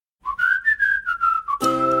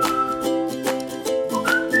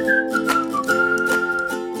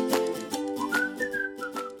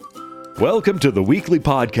Welcome to the weekly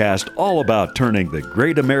podcast all about turning the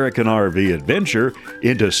great American RV adventure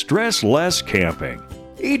into StressLess Camping.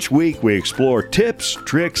 Each week we explore tips,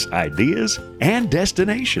 tricks, ideas, and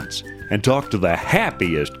destinations and talk to the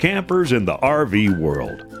happiest campers in the RV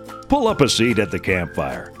world. Pull up a seat at the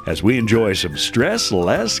campfire as we enjoy some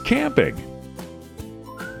StressLess Camping.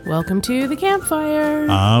 Welcome to the campfire.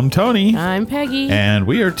 I'm Tony. I'm Peggy. And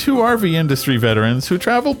we are two RV industry veterans who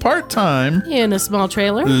travel part-time in a small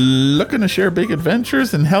trailer, looking to share big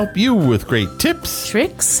adventures and help you with great tips,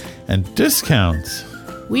 tricks, and discounts.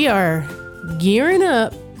 We are gearing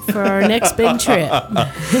up for our next big trip.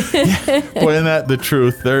 Boy, isn't that the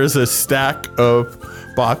truth? There's a stack of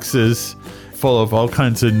boxes full of all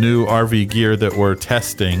kinds of new RV gear that we're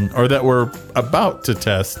testing or that we're about to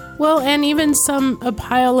test. Well, and even a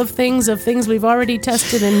pile of things we've already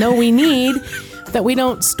tested and know we need that we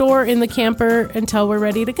don't store in the camper until we're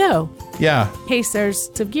ready to go. Yeah. In case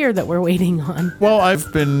there's some gear that we're waiting on. Well,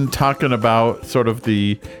 I've been talking about sort of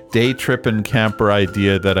the day trip and camper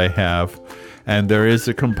idea that I have, and there is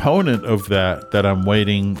a component of that I'm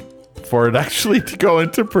waiting for it actually to go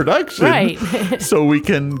into production. Right. So we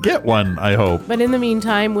can get one, I hope. But in the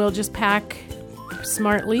meantime, we'll just pack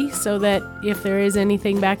smartly so that if there is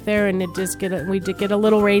anything back there and we get a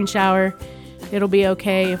little rain shower, it'll be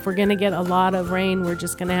okay. If we're going to get a lot of rain, we're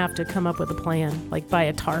just going to have to come up with a plan, like buy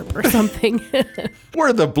a tarp or something.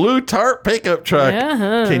 We're the blue tarp pickup truck.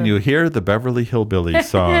 Uh-huh. Can you hear the Beverly Hillbillies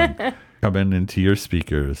song coming into your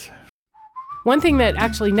speakers? One thing that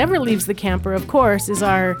actually never leaves the camper, of course, is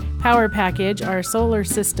our power package, our solar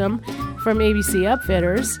system from ABC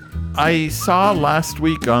Upfitters. I saw last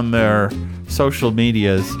week on their social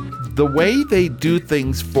medias, the way they do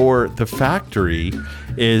things for the factory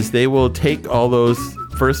is they will take all those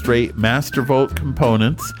first-rate Master Volt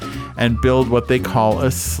components and build what they call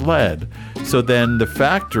a sled. So then the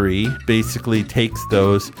factory basically takes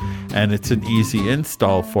those and it's an easy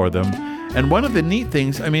install for them. And one of the neat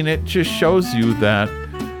things, it just shows you that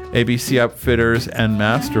ABC Upfitters and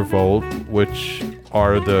Master Volt, which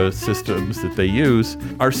are the systems that they use,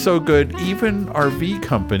 are so good, even RV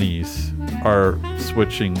companies are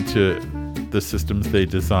switching to the systems they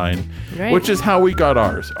design, right. Which is how we got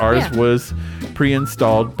ours. Ours was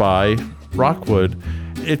pre-installed by Rockwood.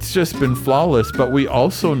 It's just been flawless, but we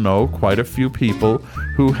also know quite a few people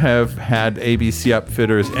who have had ABC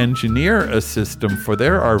Upfitters engineer a system for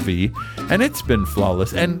their RV, and it's been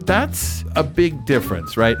flawless. And that's a big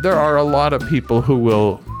difference, right? There are a lot of people who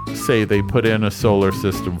will say they put in a solar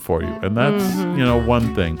system for you, and that's,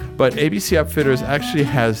 one thing. But ABC Upfitters actually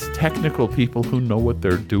has technical people who know what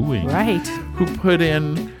they're doing. Right. Who put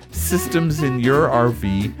in systems in your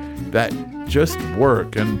RV that just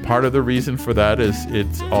work, and part of the reason for that is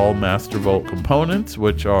it's all Master Volt components,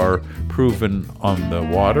 which are proven on the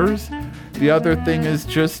waters. The other thing is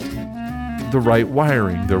just the right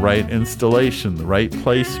wiring, the right installation, the right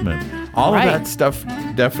placement. All of that stuff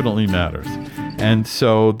definitely matters. And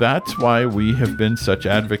so that's why we have been such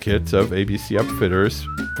advocates of ABC Upfitters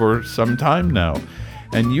for some time now.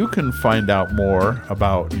 And you can find out more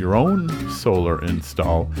about your own solar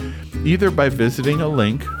install either by visiting a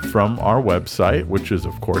link from our website, which is,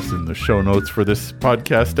 of course, in the show notes for this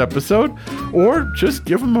podcast episode, or just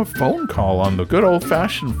give them a phone call on the good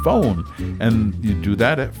old-fashioned phone. And you do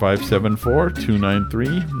that at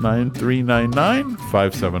 574-293-9399,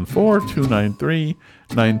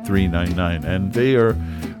 574-293-9399. And they are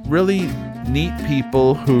really neat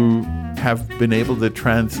people who have been able to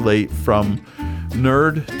translate from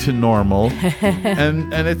nerd to normal,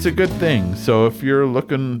 and it's a good thing. So if you're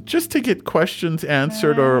looking just to get questions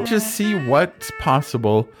answered or just see what's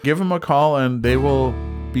possible, give them a call and they will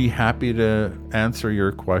be happy to answer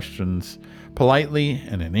your questions politely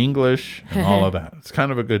and in English and all of that. It's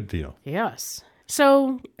kind of a good deal. Yes.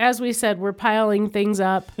 So as we said, we're piling things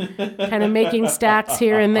up, kind of making stacks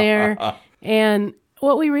here and there. And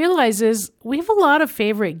what we realize is we have a lot of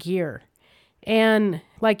favorite gear. And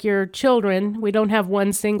like your children, we don't have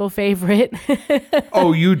one single favorite.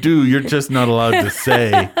 Oh, you do. You're just not allowed to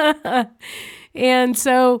say. And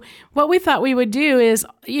so what we thought we would do is,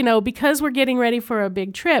 because we're getting ready for a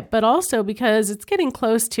big trip, but also because it's getting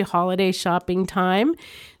close to holiday shopping time.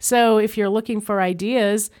 So if you're looking for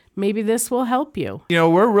ideas, maybe this will help you.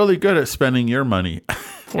 We're really good at spending your money.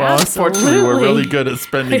 Well, Absolutely. Unfortunately, we're really good at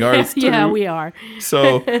spending ours too. Yeah, we are.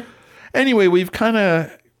 So anyway, we've kind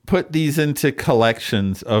of put these into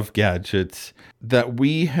collections of gadgets that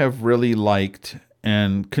we have really liked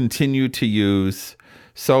and continue to use.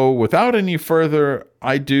 So without any further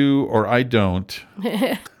I do or I don't,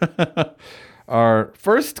 our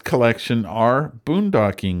first collection are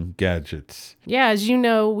boondocking gadgets. Yeah, as you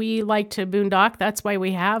know, we like to boondock. That's why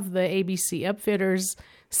we have the ABC Upfitters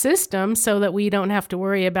system, so that we don't have to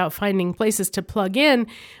worry about finding places to plug in.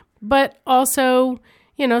 But also,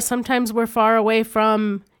 sometimes we're far away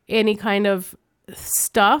from any kind of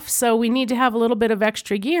stuff, so we need to have a little bit of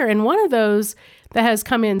extra gear. And one of those that has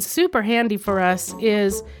come in super handy for us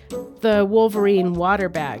is the Wolverine water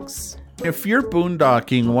bags. If you're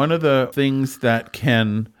boondocking, one of the things that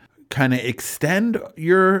can kind of extend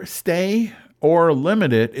your stay or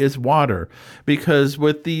limit it is water. Because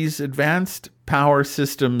with these advanced power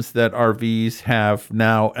systems that RVs have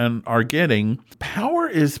now and are getting, power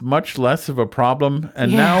is much less of a problem.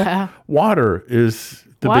 And now water is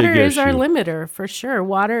the big issue. Water is our limiter, for sure.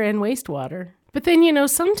 Water and wastewater. But then,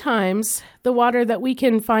 sometimes the water that we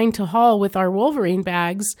can find to haul with our Wolverine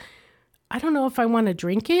bags, I don't know if I want to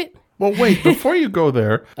drink it. Well, wait, before you go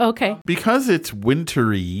there. Okay. Because it's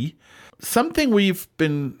wintry, something we've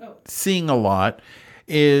been seeing a lot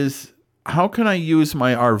is, how can I use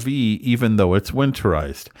my RV even though it's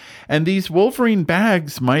winterized? And these Wolverine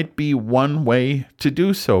bags might be one way to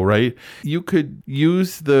do so, right? You could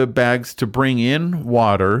use the bags to bring in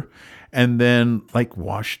water and then like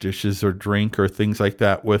wash dishes or drink or things like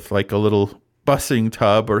that with like a little bussing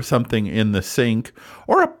tub or something in the sink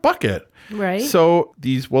or a bucket. Right. So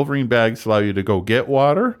these Wolverine bags allow you to go get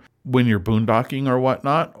water when you're boondocking or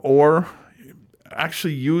whatnot, or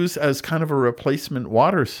actually use as kind of a replacement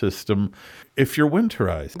water system if you're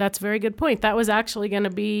winterized. That's a very good point. That was actually going to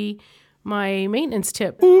be my maintenance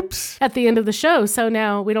tip. Oops. At the end of the show. So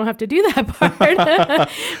now we don't have to do that part.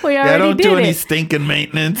 We already don't did do it. any stinking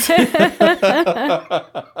maintenance.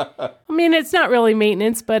 I mean, it's not really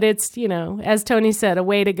maintenance, but it's, as Tony said, a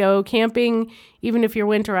way to go camping, even if you're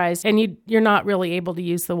winterized and you're not really able to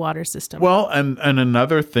use the water system. Well, and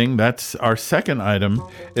another thing, that's our second item,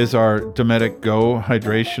 is our Dometic Go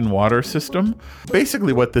hydration water system.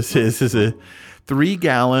 Basically what this is a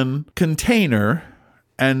 3-gallon container,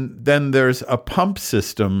 and then there's a pump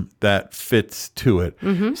system that fits to it.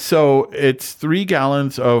 Mm-hmm. So it's 3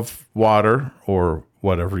 gallons of water or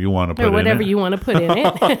whatever you want to put in it. Or whatever you want to put in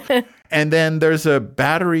it. And then there's a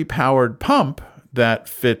battery-powered pump that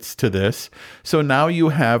fits to this. So now you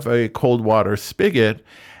have a cold water spigot.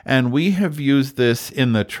 And we have used this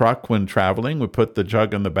in the truck when traveling. We put the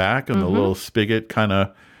jug in the back and the little spigot kind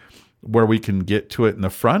of where we can get to it in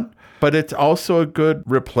the front. But it's also a good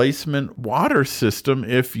replacement water system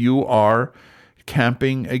if you are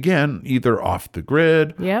camping, again, either off the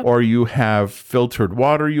grid or you have filtered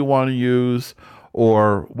water you want to use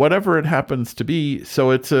or whatever it happens to be. So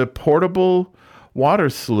it's a portable water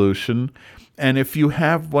solution. And if you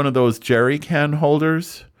have one of those jerry can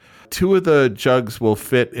holders, 2 of the jugs will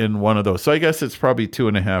fit in one of those. So I guess it's probably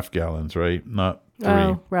 2.5 gallons, right? Not 3.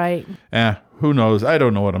 Oh, right. Who knows? I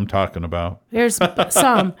don't know what I'm talking about. There's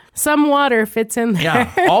some water fits in there.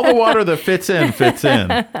 Yeah, all the water that fits in.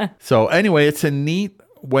 So anyway, it's a neat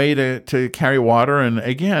way to carry water. And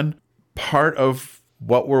again, part of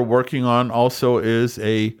what we're working on also is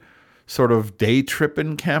a sort of day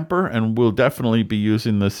tripping camper, and we'll definitely be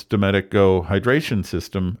using this Dometic Go hydration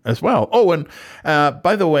system as well. Oh, and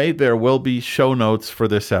by the way, there will be show notes for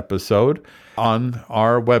this episode on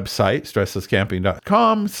our website,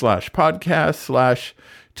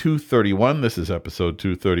 stresslesscamping.com/podcast/231. This is episode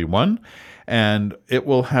 231. And it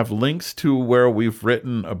will have links to where we've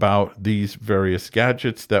written about these various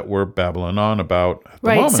gadgets that we're babbling on about at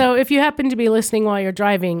the moment. So if you happen to be listening while you're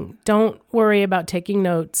driving, don't worry about taking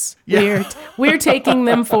notes. Yeah. We're taking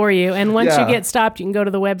them for you. And once you get stopped, you can go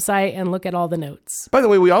to the website and look at all the notes. By the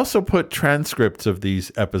way, we also put transcripts of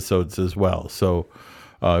these episodes as well. So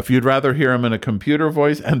if you'd rather hear them in a computer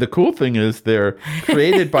voice, and the cool thing is they're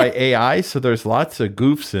created by AI, so there's lots of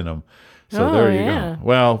goofs in them. So there you go.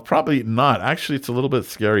 Well, probably not. Actually, it's a little bit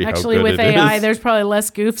scary how good it is. Actually, with AI, there's probably less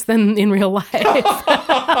goofs than in real life.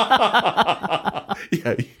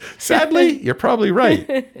 Yeah, sadly, you're probably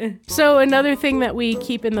right. So another thing that we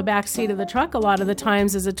keep in the back seat of the truck a lot of the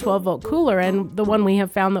times is a 12-volt cooler. And the one we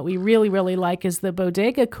have found that we really, really like is the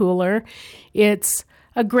Bodega cooler. It's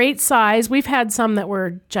a great size. We've had some that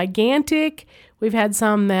were gigantic. We've had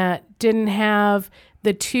some that didn't have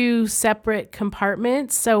the 2 separate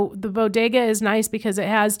compartments. So the Bodega is nice because it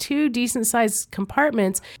has 2 decent sized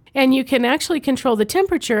compartments, and you can actually control the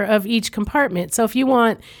temperature of each compartment. So if you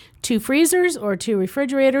want 2 freezers or 2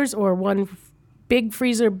 refrigerators or 1 big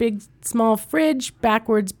freezer, big small fridge,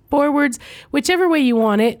 backwards, forwards, whichever way you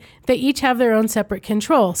want it, they each have their own separate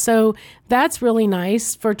control. So that's really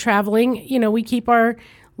nice for traveling. We keep our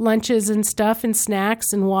lunches and stuff and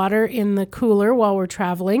snacks and water in the cooler while we're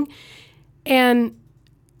traveling. And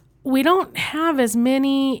we don't have as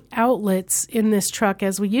many outlets in this truck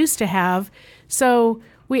as we used to have. So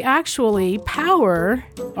we actually power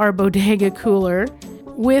our bodega cooler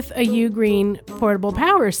with a U-Green portable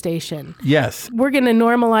power station. Yes. We're going to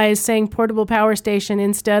normalize saying portable power station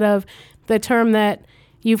instead of the term that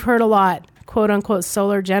you've heard a lot, quote unquote,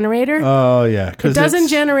 solar generator. Oh, yeah. It doesn't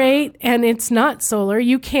generate and it's not solar.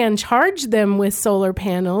 You can charge them with solar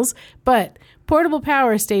panels, but portable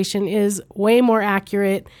power station is way more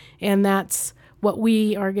accurate, and that's what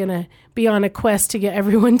we are going to be on a quest to get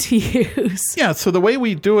everyone to use. Yeah, so the way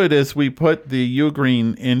we do it is we put the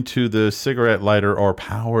U-Green into the cigarette lighter or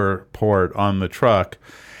power port on the truck,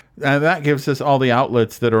 and that gives us all the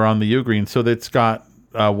outlets that are on the U-Green. So it's got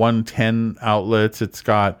 110 outlets, it's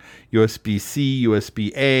got USB-C,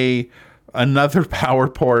 USB-A, another power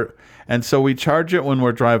port, and so we charge it when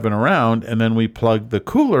we're driving around, and then we plug the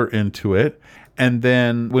cooler into it. And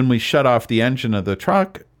then when we shut off the engine of the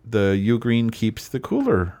truck, the U-Green keeps the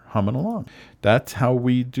cooler humming along. That's how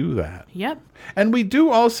we do that. Yep. And we do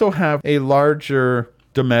also have a larger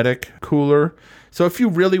Dometic cooler. So if you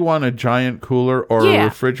really want a giant cooler or a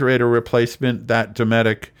refrigerator replacement, that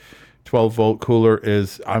Dometic 12-volt cooler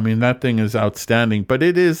is, I mean, that thing is outstanding, but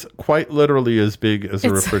it is quite literally as big as a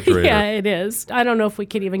refrigerator. Yeah, it is. I don't know if we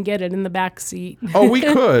could even get it in the back seat. Oh, we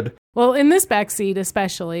could. Well, in this back seat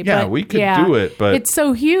especially. Yeah, but we could do it, but it's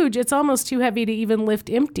so huge, it's almost too heavy to even lift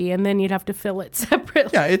empty, and then you'd have to fill it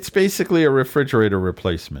separately. Yeah, it's basically a refrigerator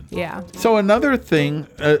replacement. Yeah. So another thing,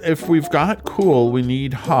 if we've got cool, we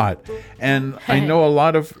need hot. And I know a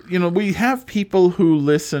lot of, we have people who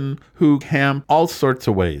listen who camp all sorts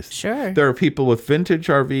of ways. Sure. There are people with vintage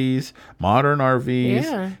RVs, modern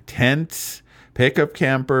RVs, tents, pickup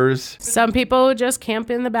campers. Some people just camp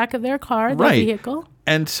in the back of their car, their vehicle.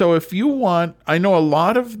 And so if you want, I know a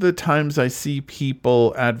lot of the times I see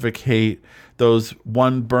people advocate those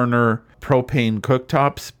one burner propane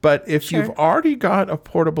cooktops, but if you've already got a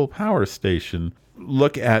portable power station,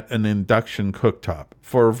 look at an induction cooktop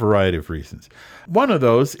for a variety of reasons. One of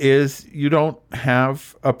those is you don't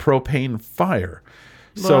have a propane fire.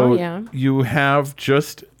 So you have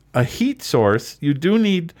just a heat source. You do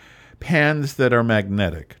need pans that are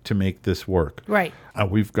magnetic to make this work. Right.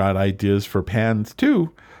 We've got ideas for pans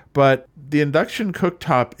too, but the induction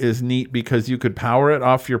cooktop is neat because you could power it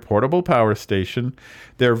off your portable power station.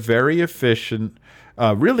 They're very efficient.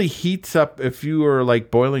 Really heats up if you are like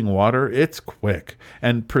boiling water. It's quick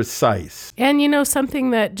and precise. And something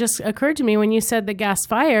that just occurred to me when you said the gas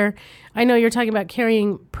fire, I know you're talking about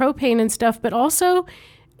carrying propane and stuff, but also,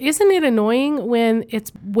 isn't it annoying when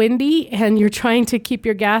it's windy and you're trying to keep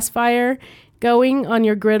your gas fire going on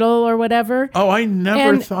your griddle or whatever? Oh, I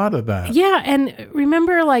never thought of that. Yeah, and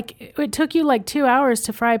remember, it took you 2 hours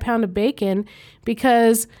to fry a pound of bacon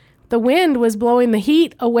because the wind was blowing the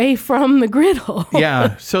heat away from the griddle.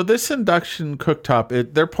 Yeah, so this induction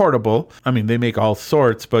cooktop, they're portable. I mean, they make all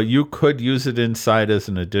sorts, but you could use it inside as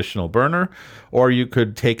an additional burner, or you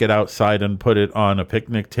could take it outside and put it on a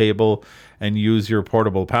picnic table and use your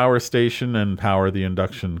portable power station and power the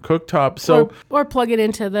induction cooktop. So or plug it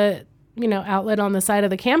into the outlet on the side of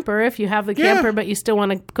the camper if you have the camper, but you still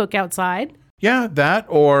want to cook outside. Yeah, that,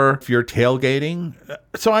 or if you're tailgating.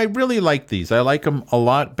 So I really like these. I like them a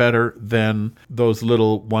lot better than those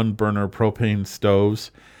little one-burner propane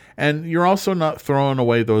stoves. And you're also not throwing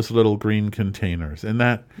away those little green containers. And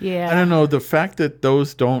that, I don't know, the fact that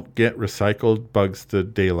those don't get recycled bugs the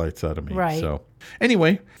daylights out of me. Right. So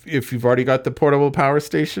anyway, if you've already got the portable power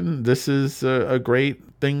station, this is a great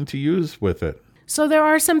thing to use with it. So there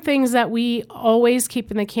are some things that we always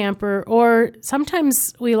keep in the camper, or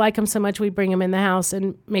sometimes we like them so much we bring them in the house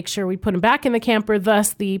and make sure we put them back in the camper,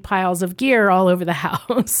 thus the piles of gear all over the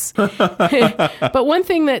house. But one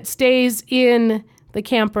thing that stays in the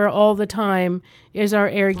camper all the time is our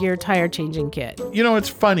air gear tire changing kit. It's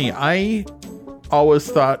funny. I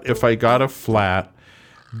always thought if I got a flat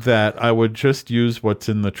that I would just use what's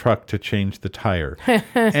in the truck to change the tire.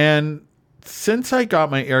 And since I got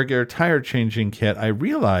my air gear tire changing kit, I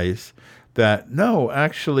realized that no,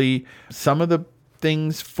 actually, some of the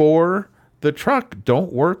things for the truck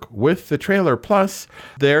don't work with the trailer. Plus,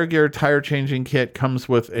 the air gear tire changing kit comes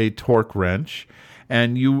with a torque wrench,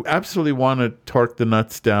 and you absolutely want to torque the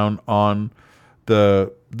nuts down on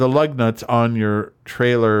the lug nuts on your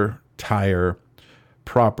trailer tire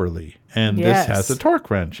properly. And this has a torque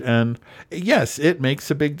wrench. And yes, it makes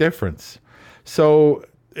a big difference. So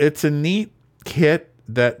it's a neat kit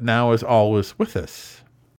that now is always with us.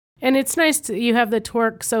 And it's nice you have the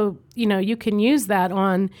torque so, you can use that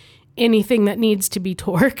on anything that needs to be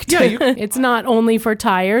torqued. Yeah, it's not only for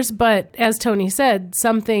tires, but as Tony said,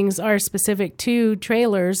 some things are specific to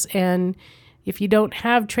trailers, and if you don't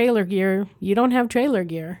have trailer gear, you don't have trailer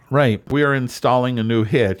gear. Right. We are installing a new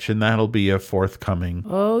hitch, and that'll be a forthcoming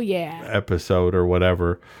episode or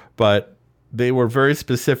whatever. But they were very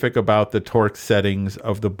specific about the torque settings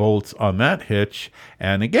of the bolts on that hitch.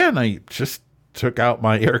 And again, I just took out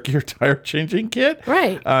my air gear tire changing kit,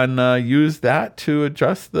 right, and used that to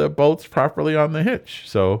adjust the bolts properly on the hitch.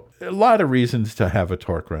 So a lot of reasons to have a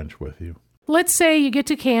torque wrench with you. Let's say you get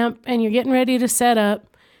to camp and you're getting ready to set up.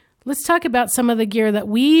 Let's talk about some of the gear that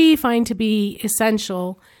we find to be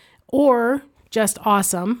essential or just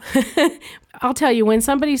awesome. I'll tell you, when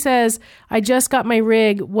somebody says, I just got my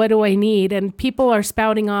rig, what do I need? And people are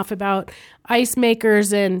spouting off about ice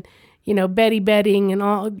makers and, Betty bedding and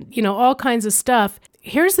all kinds of stuff.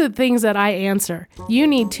 Here's the things that I answer. You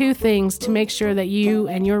need two things to make sure that you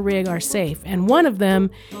and your rig are safe. And one of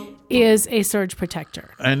them is a surge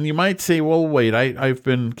protector. And you might say, well, wait, I've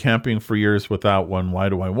been camping for years without one. Why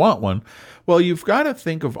do I want one? Well, you've got to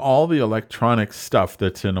think of all the electronic stuff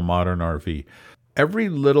that's in a modern RV. Every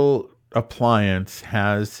little appliance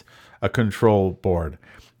has a control board.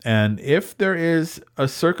 And if there is a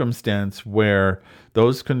circumstance where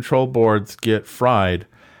those control boards get fried,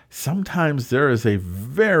 sometimes there is a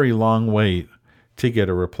very long wait to get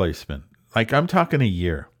a replacement. Like, I'm talking a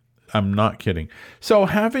year. I'm not kidding. So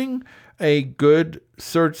having a good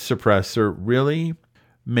surge suppressor really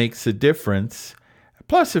makes a difference.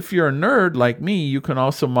 Plus, if you're a nerd like me, you can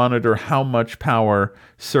also monitor how much power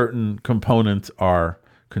certain components are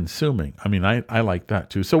consuming. I mean, I like that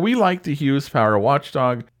too. So we like the Hughes Power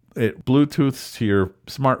Watchdog. It Bluetooths to your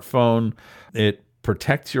smartphone. It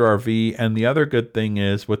protects your RV. And the other good thing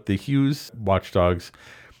is with the Hughes Watchdogs,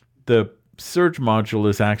 the surge module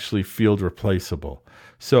is actually field replaceable.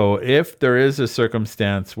 So if there is a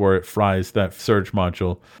circumstance where it fries that surge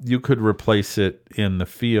module, you could replace it in the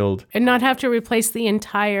field. And not have to replace the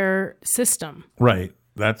entire system. Right.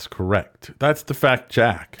 That's correct. That's the Fact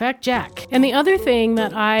Jack. Fact Jack. And the other thing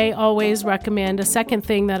that I always recommend, a second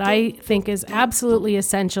thing that I think is absolutely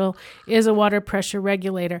essential, is a water pressure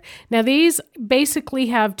regulator. Now, these basically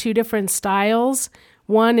have two different styles.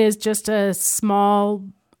 One is just a small,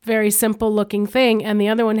 very simple looking thing, and the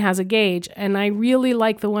other one has a gauge. And I really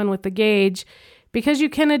like the one with the gauge because you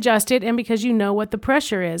can adjust it and because you know what the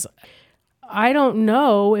pressure is. I don't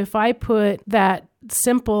know if I put that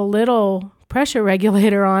simple little pressure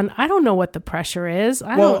regulator on, I don't know what the pressure is.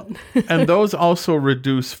 And those also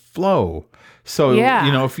reduce flow. So,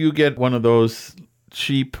 if you get one of those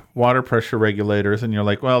cheap water pressure regulators and you're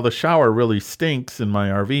like, well, the shower really stinks in my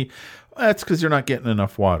RV, that's because you're not getting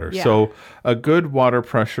enough water. Yeah. So a good water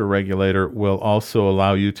pressure regulator will also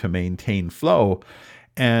allow you to maintain flow.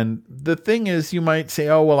 And the thing is, you might say,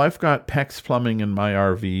 oh, well, I've got PEX plumbing in my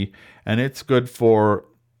RV and it's good for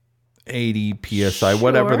 80 PSI,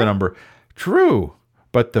 whatever the number. True.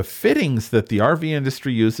 But the fittings that the RV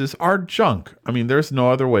industry uses are junk. I mean, there's no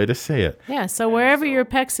other way to say it. Yeah, so wherever your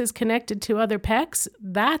PEX is connected to other PEX,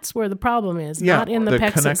 that's where the problem is, not in the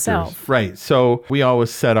PEX connectors itself. Right. So we always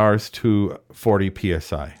set ours to 40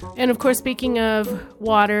 PSI. And of course, speaking of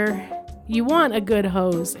water, you want a good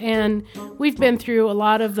hose. And we've been through a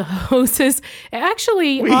lot of the hoses.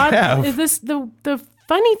 Actually, the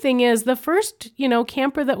funny thing is, the first,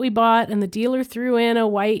 camper that we bought and the dealer threw in a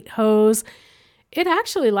white hose, it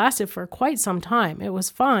actually lasted for quite some time. It was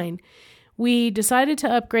fine. We decided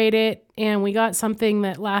to upgrade it, and we got something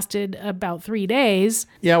that lasted about 3 days.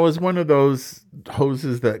 Yeah, it was one of those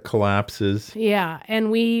hoses that collapses. Yeah,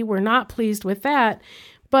 and we were not pleased with that.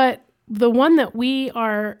 But the one that we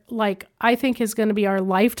are I think is going to be our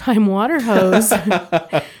lifetime water hose,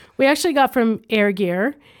 we actually got from Air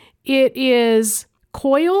Gear. It is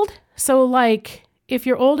coiled. So if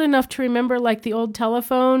you're old enough to remember the old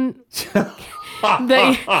telephone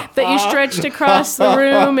that you stretched across the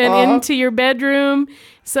room and into your bedroom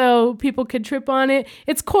so people could trip on it,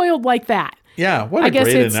 it's coiled like that. Yeah, what a I guess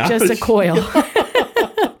great it's analogy. just a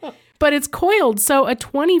coil. But it's coiled, so a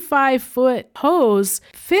 25-foot hose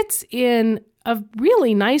fits in a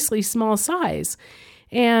really nicely small size.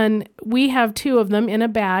 And we have 2 of them in a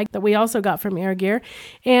bag that we also got from Air Gear.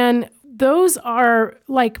 And those are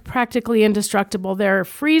like practically indestructible. They're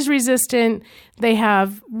freeze resistant. They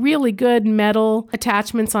have really good metal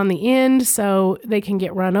attachments on the end so they can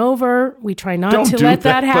get run over. We try not to let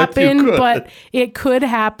that happen, but it could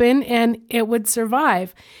happen and it would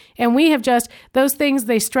survive. And we have those things,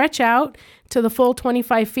 they stretch out to the full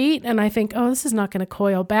 25 feet. And I think, oh, this is not going to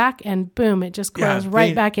coil back. And boom, it just coils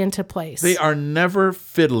right back into place. They are never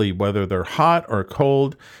fiddly, whether they're hot or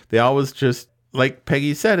cold. They always just, like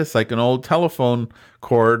Peggy said, it's like an old telephone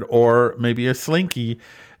cord or maybe a slinky.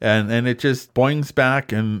 And it just boings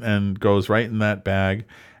back and goes right in that bag.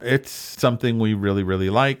 It's something we really, really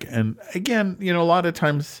like. And again, a lot of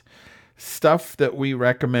times stuff that we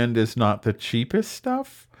recommend is not the cheapest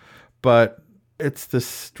stuff, but it's the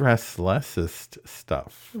stresslessest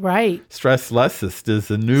stuff. Right. Stresslessest is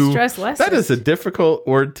a new... Stresslessest. That is a difficult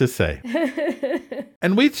word to say.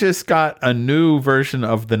 And we just got a new version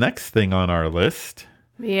of the next thing on our list.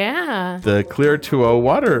 Yeah. The Clear 2.0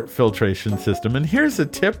 water filtration system. And here's a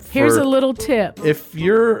tip. Here's a little tip. If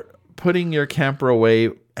you're putting your camper away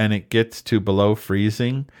and it gets to below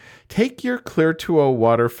freezing, take your Clear 2.0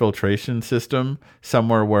 water filtration system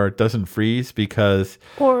somewhere where it doesn't freeze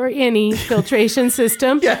or any filtration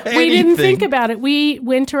system. We didn't think about it. We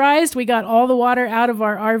winterized. We got all the water out of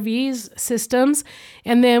our RV's systems.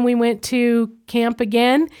 And then we went to camp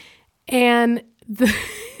again and the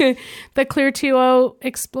Clear 2.0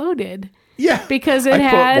 exploded. Yeah. Because it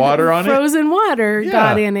had frozen water Yeah.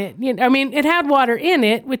 got in it. It had water in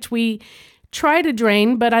it, which we try to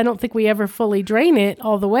drain, but I don't think we ever fully drain it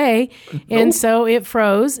all the way. Nope. And so it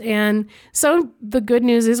froze. And so the good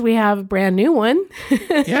news is we have a brand new one.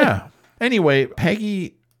 Yeah. Anyway,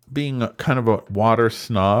 Peggy, being kind of a water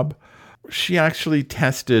snob, she actually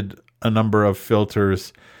tested a number of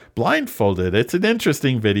filters blindfolded. It's an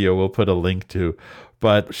interesting video we'll put a link to.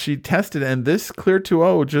 But she tested, and this Clear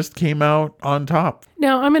 2.0 just came out on top.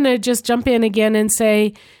 Now, I'm going to just jump in again and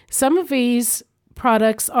say some of these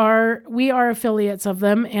products we are affiliates of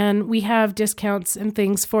them, and we have discounts and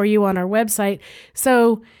things for you on our website.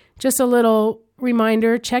 So just a little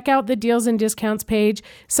reminder, check out the deals and discounts page.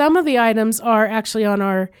 Some of the items are actually on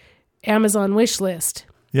our Amazon wish list.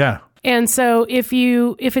 Yeah. And so if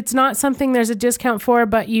it's not something there's a discount for,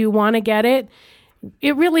 but you want to get it,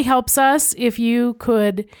 it really helps us if you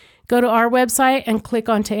could go to our website and click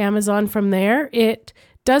onto Amazon from there. It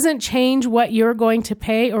doesn't change what you're going to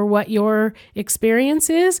pay or what your experience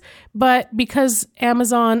is, but because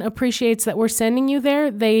Amazon appreciates that we're sending you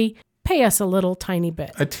there, they pay us a little tiny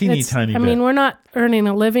bit. A tiny bit. We're not earning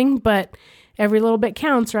a living, but every little bit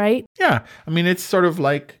counts, right? Yeah. It's sort of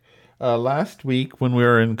like last week when we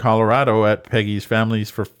were in Colorado at Peggy's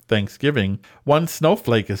family's for Thanksgiving. One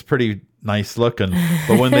snowflake is pretty nice looking,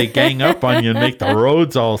 but when they gang up on you and make the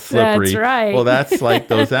roads all slippery, that's right. Well, that's like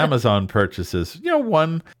those Amazon purchases.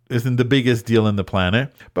 One isn't the biggest deal in the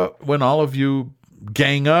planet, but when all of you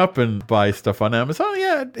gang up and buy stuff on Amazon,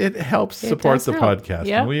 it helps support the podcast.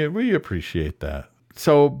 Yep. And we appreciate that.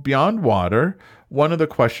 So beyond water, one of the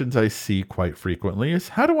questions I see quite frequently is,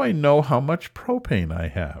 how do I know how much propane I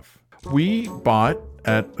have? We bought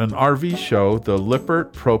at an RV show the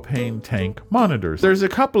Lippert propane tank monitors. There's a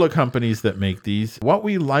couple of companies that make these. What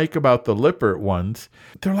we like about the Lippert ones,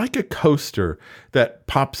 they're like a coaster that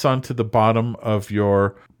pops onto the bottom of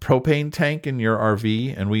your propane tank in your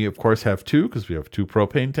RV. And we, of course, have two because we have two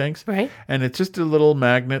propane tanks. Right. And it's just a little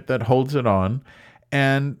magnet that holds it on.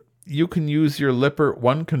 And you can use your Lippert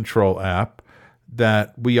One Control app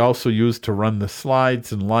that we also use to run the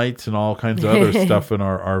slides and lights and all kinds of other stuff in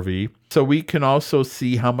our RV. So we can also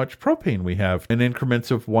see how much propane we have in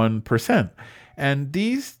increments of 1%. And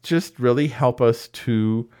these just really help us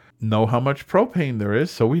to know how much propane there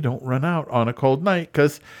is so we don't run out on a cold night.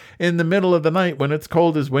 Because in the middle of the night when it's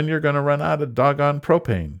cold is when you're going to run out of doggone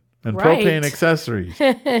propane and propane accessories.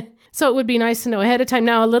 So it would be nice to know ahead of time.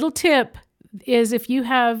 Now, a little tip is if you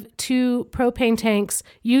have two propane tanks,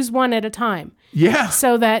 use one at a time. Yeah.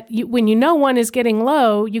 So that when you know one is getting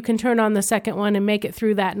low, you can turn on the second one and make it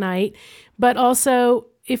through that night. But also,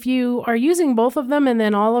 if you are using both of them and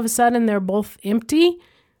then all of a sudden they're both empty,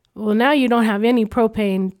 well, now you don't have any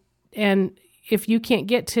propane. And if you can't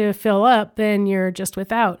get to fill up, then you're just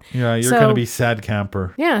without. Yeah, you're going to be sad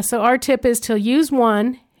camper. Yeah. So our tip is to use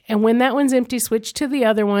one. And when that one's empty, switch to the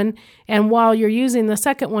other one. And while you're using the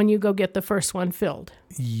second one, you go get the first one filled.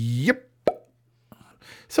 Yep.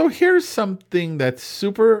 So here's something that's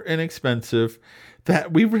super inexpensive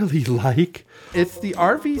that we really like. It's the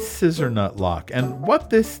RV scissor nut lock. And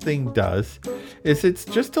what this thing does is it's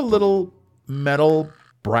just a little metal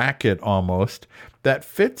bracket almost that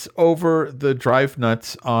fits over the drive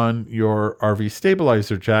nuts on your RV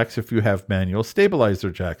stabilizer jacks if you have manual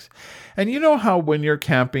stabilizer jacks. And you know how when you're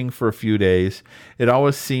camping for a few days, it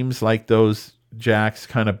always seems like those jacks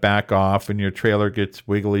kind of back off and your trailer gets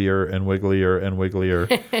wigglier and wigglier and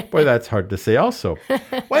wigglier. Boy, that's hard to say also.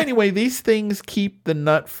 Well, anyway, these things keep the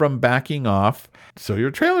nut from backing off so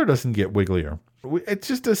your trailer doesn't get wigglier. It's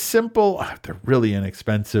just a simple, they're really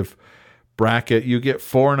inexpensive bracket. You get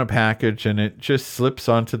 4 in a package and it just slips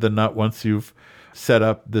onto the nut once you've set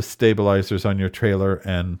up the stabilizers on your trailer,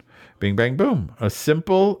 and bing, bang, boom. A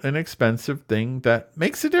simple, inexpensive thing that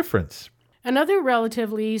makes a difference. Another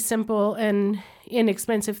relatively simple and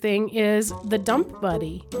inexpensive thing is the Dump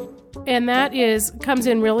Buddy. And that comes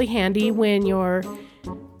in really handy when you're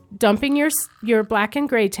dumping your black and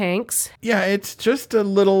gray tanks. Yeah, it's just a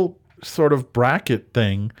little sort of bracket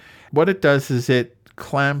thing. What it does is it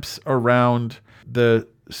clamps around the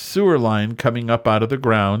sewer line coming up out of the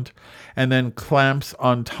ground and then clamps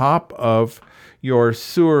on top of your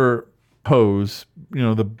sewer hose,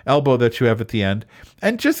 the elbow that you have at the end,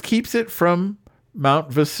 and just keeps it from Mount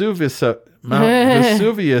Vesuviusing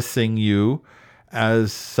you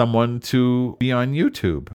as someone to be on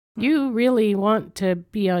YouTube. You really want to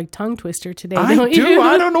be a tongue twister today, I don't do. you?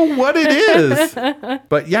 I don't know what it is.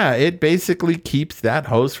 But yeah, it basically keeps that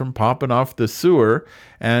hose from popping off the sewer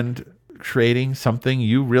and creating something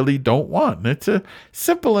you really don't want. And it's a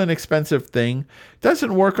simple, inexpensive thing.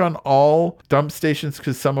 Doesn't work on all dump stations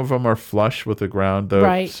because some of them are flush with the ground,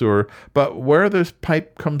 the sewer. But where this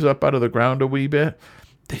pipe comes up out of the ground a wee bit,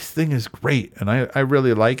 this thing is great, and I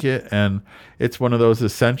really like it, and it's one of those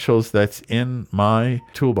essentials that's in my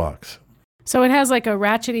toolbox. So it has like a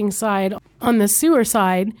ratcheting side on the sewer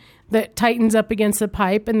side that tightens up against the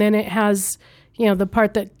pipe, and then it has, the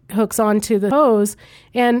part that hooks onto the hose,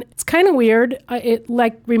 and it's kind of weird. It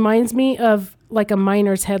reminds me of like a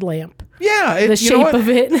miner's headlamp. Yeah, the shape of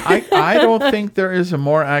it. I don't think there is a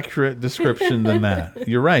more accurate description than that.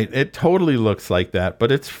 You're right. It totally looks like that,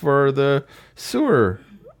 but it's for the sewer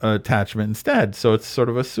attachment instead. So it's sort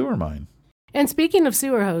of a sewer mine. And speaking of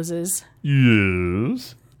sewer hoses.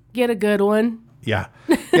 Yes. Get a good one. Yeah.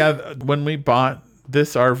 Yeah. When we bought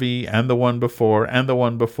this RV and the one before,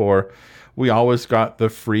 we always got the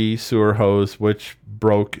free sewer hose, which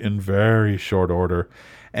broke in very short order.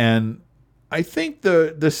 And I think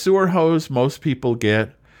the sewer hose most people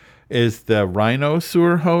get is the Rhino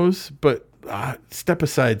sewer hose, but step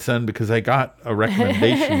aside, son, because I got a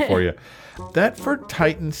recommendation for you. That Ford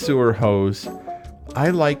Titan sewer hose, I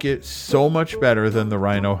like it so much better than the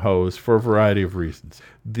Rhino hose for a variety of reasons.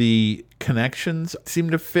 The connections seem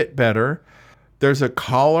to fit better. There's a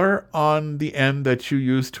collar on the end that you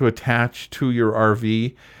use to attach to your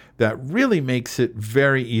RV that really makes it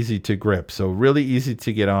very easy to grip. So really easy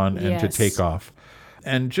to get on and to take off.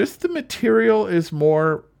 And just the material is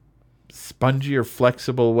more spongy or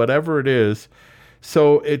flexible, whatever it is.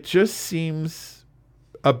 So it just seems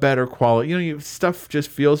a better quality. Stuff just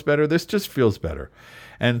feels better. This just feels better.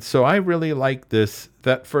 And so I really like this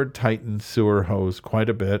Thetford Titan sewer hose quite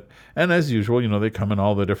a bit. And as usual, they come in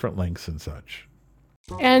all the different lengths and such.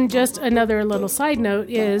 And just another little side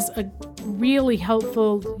note is a really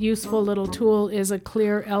helpful, useful little tool is a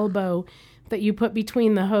clear elbow that you put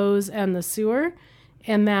between the hose and the sewer.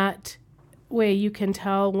 And that way you can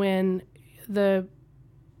tell when the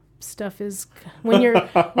stuff is when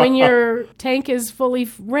your tank is fully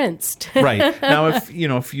rinsed. Right. Now if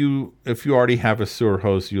you already have a sewer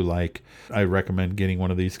hose you like, I recommend getting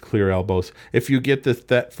one of these clear elbows. If you get the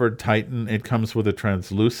Thetford Titan, it comes with a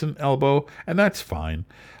translucent elbow, and that's fine.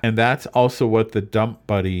 And that's also what the Dump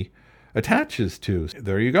Buddy attaches to.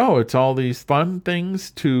 There you go. It's all these fun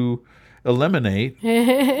things to eliminate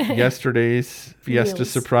yesterday's Fiesta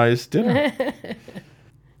surprise dinner.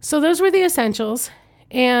 So those were the essentials.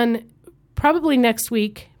 And probably next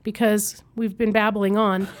week, because we've been babbling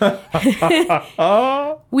on,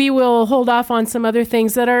 we will hold off on some other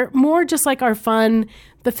things that are more just like our fun,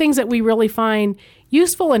 the things that we really find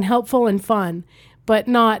useful and helpful and fun, but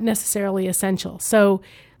not necessarily essential. So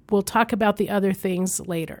we'll talk about the other things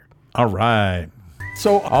later. All right.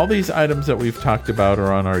 So all these items that we've talked about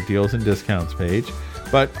are on our deals and discounts page,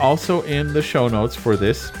 but also in the show notes for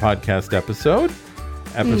this podcast episode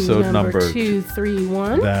number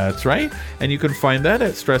 231. That's right. And you can find that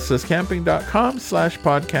at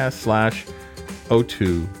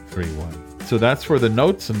stresslesscamping.com/podcast/0231. So that's for the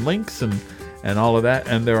notes and links and all of that.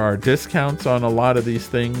 And there are discounts on a lot of these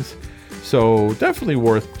things. So definitely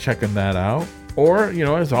worth checking that out. Or,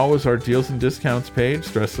 as always, our deals and discounts page,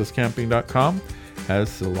 stresslesscamping.com,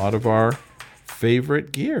 has a lot of our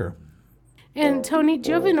favorite gear. And Tony, do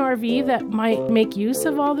you have an RV that might make use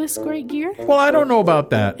of all this great gear? Well, I don't know about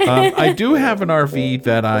that. I do have an RV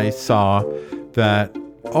that I saw that,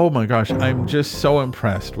 oh my gosh, I'm just so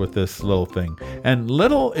impressed with this little thing. And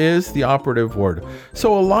little is the operative word.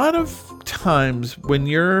 So a lot of times when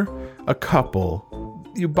you're a couple,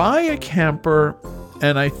 you buy a camper,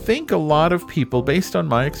 and I think a lot of people, based on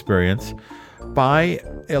my experience, buy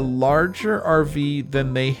a larger RV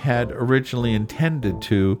than they had originally intended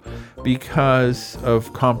to because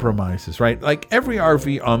of compromises, right? Like every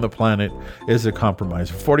RV on the planet is a compromise.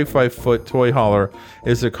 A 45-foot toy hauler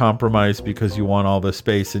is a compromise because you want all the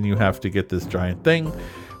space and you have to get this giant thing.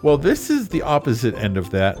 Well, this is the opposite end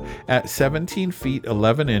of that. At 17 feet,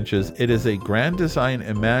 11 inches, it is a Grand Design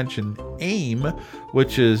Imagine AIM,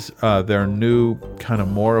 which is their new kind of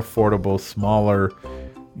more affordable, smaller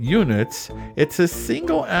units. It's a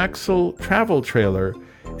single axle travel trailer,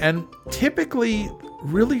 and typically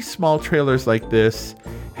really small trailers like this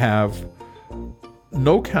have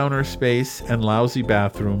no counter space and lousy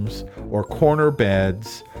bathrooms or corner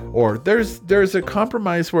beds, or there's a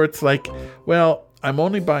compromise where it's like, well, I'm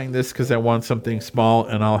only buying this because I want something small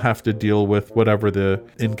and I'll have to deal with whatever the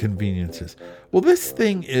inconvenience is. Well, this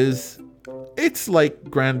thing it's like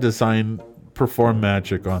Grand Design perform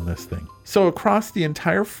magic on this thing. So across the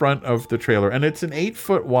entire front of the trailer, and it's an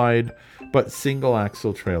 8-foot wide but single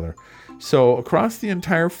axle trailer. So across the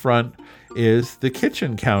entire front is the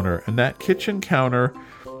kitchen counter, and that kitchen counter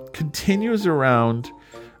continues around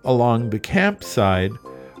along the campsite,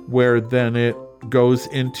 where then it goes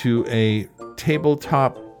into a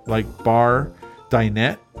tabletop like bar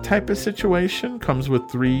dinette type of situation. Comes with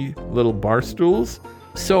 3 little bar stools.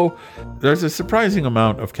 So there's a surprising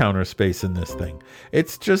amount of counter space in this thing.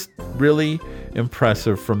 It's just really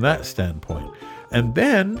impressive from that standpoint. And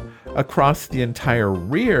then across the entire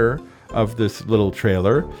rear of this little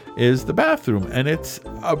trailer is the bathroom. And it's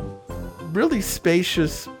a really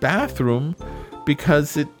spacious bathroom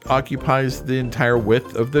because it occupies the entire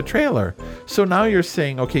width of the trailer. So now you're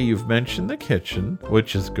saying, okay, you've mentioned the kitchen,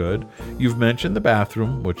 which is good. You've mentioned the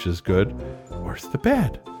bathroom, which is good. Where's the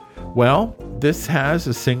bed? Well, this has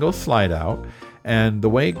a single slide out, and the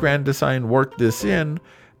way Grand Design worked this in,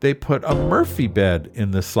 they put a Murphy bed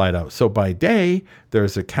in the slide out. So by day,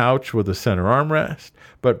 there's a couch with a center armrest,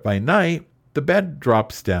 but by night, the bed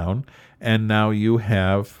drops down, and now you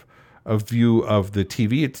have a view of the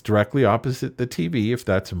TV. It's directly opposite the TV, if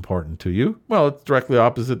that's important to you. Well, it's directly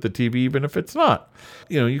opposite the TV, even if it's not.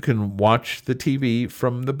 You can watch the TV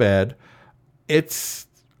from the bed. It's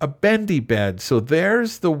a bendy bed. So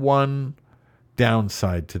there's the one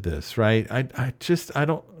downside to this, right? I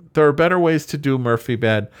don't, there are better ways to do Murphy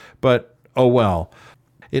bed, but oh well.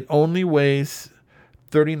 It only weighs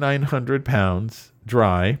 3,900 pounds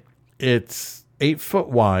dry. It's 8 foot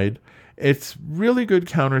wide. It's really good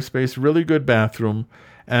counter space, really good bathroom.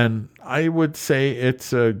 And I would say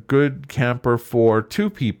it's a good camper for 2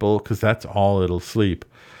 people because that's all it'll sleep.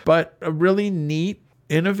 But a really neat,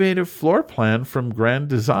 innovative floor plan from Grand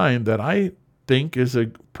Design that I think is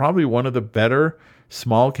probably one of the better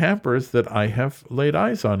small campers that I have laid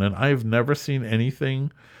eyes on. And I've never seen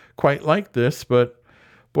anything quite like this, but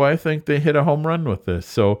boy, I think they hit a home run with this.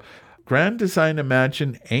 So Grand Design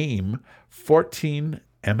Imagine AIM 14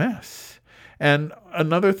 MS. And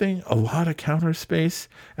another thing, a lot of counter space,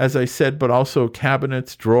 as I said, but also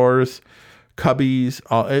cabinets, drawers, cubbies.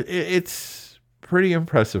 It's pretty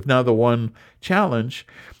impressive. Now, the one challenge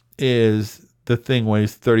is the thing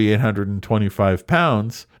weighs 3,825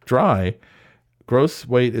 pounds dry. Gross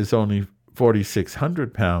weight is only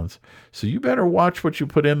 4,600 pounds. So you better watch what you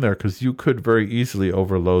put in there because you could very easily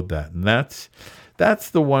overload that. And that's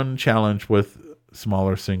the one challenge with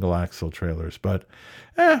smaller single axle trailers. But,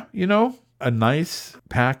 a nice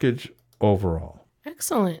package overall.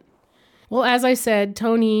 Excellent. Well, as I said,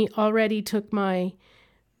 Tony already took my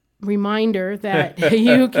reminder that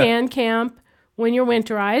you can camp when you're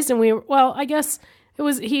winterized. And I guess it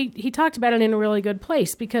was, he talked about it in a really good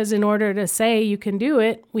place because in order to say you can do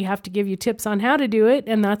it, we have to give you tips on how to do it.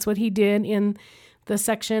 And that's what he did in the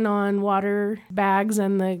section on water bags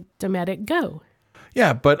and the Dometic Go.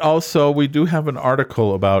 Yeah, but also we do have an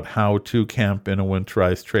article about how to camp in a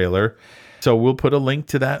winterized trailer. So we'll put a link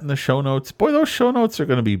to that in the show notes. Boy, those show notes are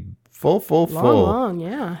going to be full. Long,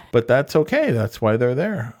 yeah. But that's okay. That's why they're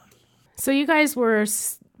there. So you guys were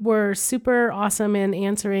super awesome in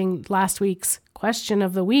answering last week's question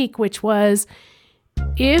of the week, which was,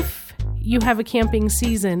 if you have a camping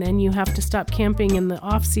season and you have to stop camping in the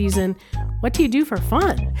off season, what do you do for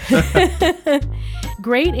fun?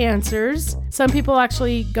 Great answers. Some people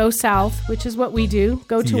actually go south, which is what we do.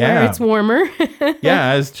 Go to where it's warmer.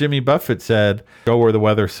 Yeah, as Jimmy Buffett said, go where the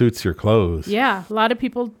weather suits your clothes. Yeah, a lot of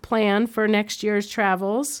people plan for next year's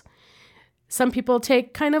travels. Some people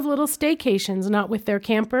take kind of little staycations, not with their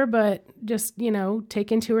camper, but just,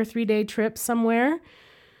 taking 2 or 3 day trips somewhere.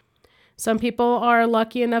 Some people are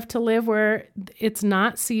lucky enough to live where it's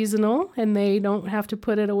not seasonal and they don't have to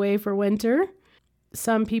put it away for winter.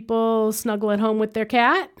 Some people snuggle at home with their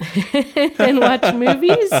cat and watch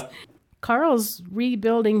movies. Carl's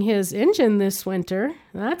rebuilding his engine this winter.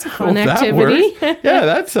 That's a fun activity. Yeah,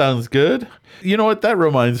 that sounds good. You know what? That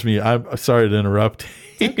reminds me. I'm sorry to interrupt.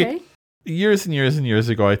 Okay. Years and years and years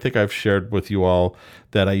ago, I think I've shared with you all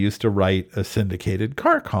that I used to write a syndicated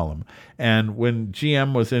car column. And when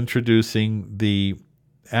GM was introducing the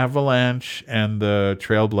Avalanche and the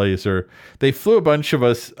Trailblazer, they flew a bunch of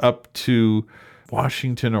us up to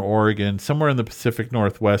Washington or Oregon, somewhere in the Pacific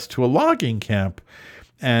Northwest, to a logging camp.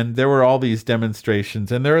 And there were all these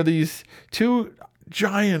demonstrations. And there are these 2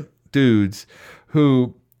 giant dudes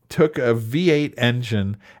who took a V8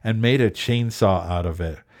 engine and made a chainsaw out of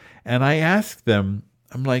it. And I asked them,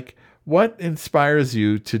 I'm like, what inspires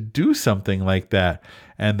you to do something like that?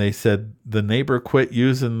 And they said, the neighbor quit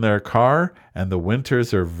using their car and the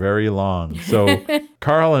winters are very long. So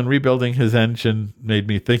Carl, in rebuilding his engine, made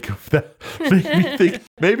me think of that. Made me think,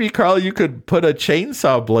 maybe, Carl, you could put a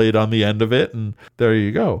chainsaw blade on the end of it and there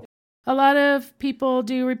you go. A lot of people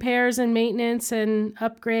do repairs and maintenance and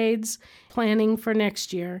upgrades, planning for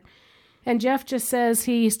next year. And Jeff just says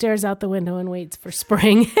he stares out the window and waits for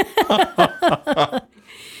spring.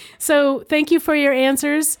 So thank you for your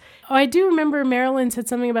answers. Oh, I do remember Marilyn said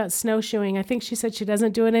something about snowshoeing. I think she said she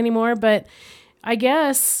doesn't do it anymore. But I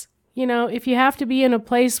guess, if you have to be in a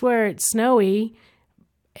place where it's snowy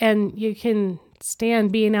and you can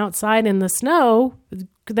stand being outside in the snow,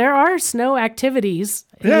 there are snow activities.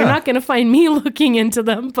 Yeah. You're not going to find me looking into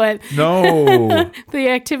them, but no. The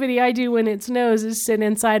activity I do when it snows is sit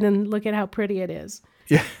inside and look at how pretty it is.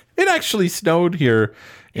 Yeah, it actually snowed here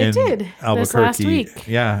in Albuquerque. This last week.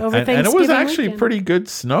 Yeah, over and it was actually weekend. pretty good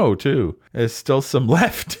snow too. There's still some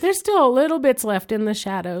left. There's still little bits left in the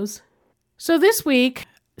shadows. So this week,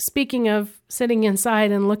 speaking of sitting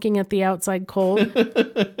inside and looking at the outside cold,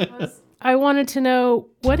 I wanted to know,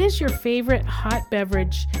 what is your favorite hot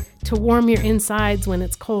beverage to warm your insides when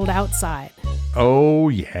it's cold outside? Oh,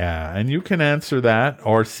 yeah. And you can answer that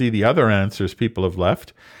or see the other answers people have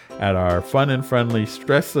left at our fun and friendly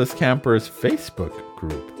StressLess Campers Facebook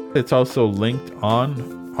group. It's also linked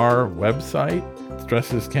on our website,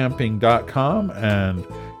 StressLessCamping.com, and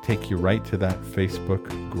take you right to that Facebook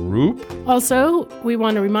group. Also, we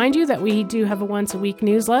want to remind you that we do have a once-a-week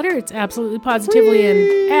newsletter. It's absolutely, positively,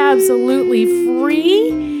 and absolutely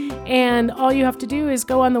free. And all you have to do is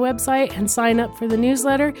go on the website and sign up for the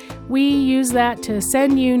newsletter. We use that to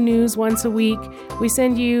send you news once a week. We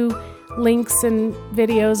send you links and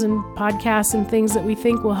videos and podcasts and things that we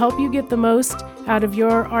think will help you get the most out of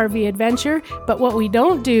your RV adventure. But what we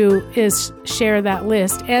don't do is share that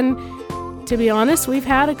list. And to be honest, we've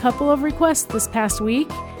had a couple of requests this past week.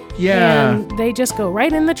 Yeah. And they just go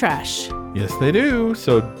right in the trash. Yes, they do.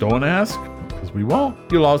 So don't ask, because we won't.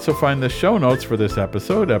 You'll also find the show notes for this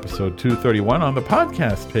episode 231, on the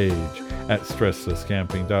podcast page at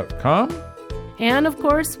StressLessCamping.com. And of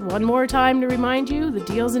course, one more time to remind you, the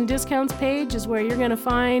deals and discounts page is where you're going to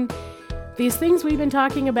find these things we've been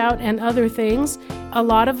talking about and other things. A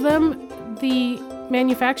lot of them, the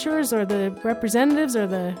manufacturers or the representatives or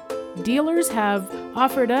the dealers have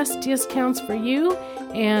offered us discounts for you.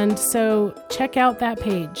 And so check out that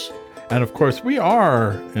page. And of course, we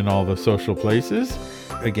are in all the social places.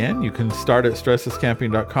 Again, you can start at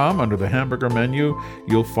StressLessCamping.com. Under the hamburger menu,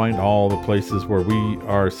 you'll find all the places where we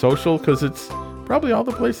are social, because it's probably all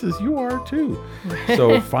the places you are too.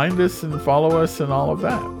 So find us and follow us and all of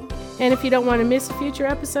that. And if you don't want to miss a future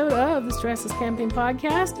episode of the StressLess Camping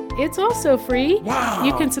podcast, it's also free. Wow.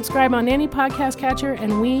 You can subscribe on any podcast catcher,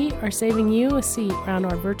 and we are saving you a seat around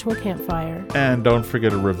our virtual campfire. And don't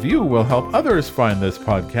forget, a review will help others find this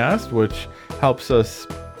podcast, which helps us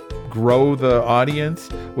grow the audience,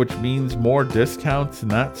 which means more discounts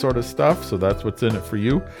and that sort of stuff. So that's what's in it for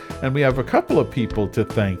you. And we have a couple of people to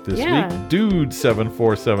thank this week.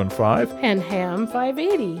 Dude7475 and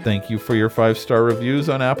Ham580. Thank you for your 5-star reviews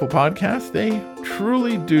on Apple Podcasts. They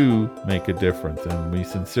truly do make a difference, and we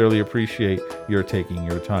sincerely appreciate your taking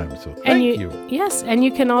your time. So thank you. Yes, and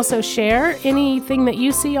you can also share anything that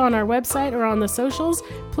you see on our website or on the socials.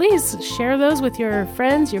 Please share those with your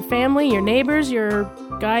friends, your family, your neighbors, your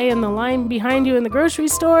guy in the line behind you in the grocery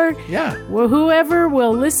store. Yeah. Well, whoever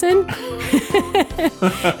will listen.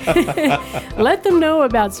 Let them know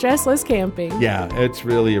about StressLess Camping. Yeah, it's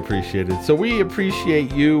really appreciated. So we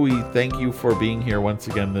appreciate you. We thank you for being here once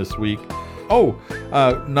again this week. Oh,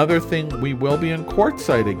 another thing, we will be in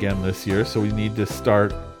Quartzsite again this year, so we need to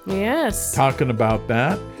start talking about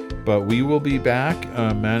that. But we will be back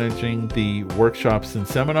managing the workshops and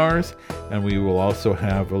seminars, and we will also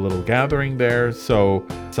have a little gathering there. So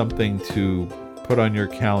something to put on your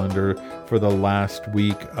calendar for the last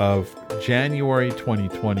week of January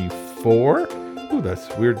 2024. Ooh,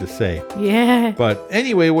 that's weird to say. Yeah. But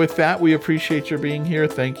anyway, with that, we appreciate your being here.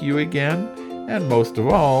 Thank you again. And most of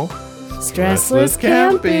all, StressLess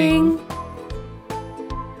Camping.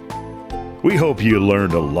 We hope you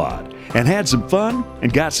learned a lot and had some fun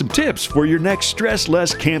and got some tips for your next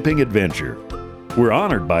StressLess Camping adventure. We're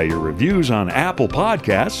honored by your reviews on Apple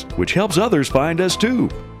Podcasts, which helps others find us too.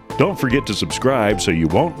 Don't forget to subscribe so you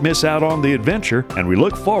won't miss out on the adventure, and we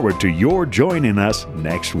look forward to your joining us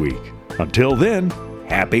next week. Until then,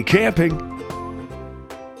 happy camping!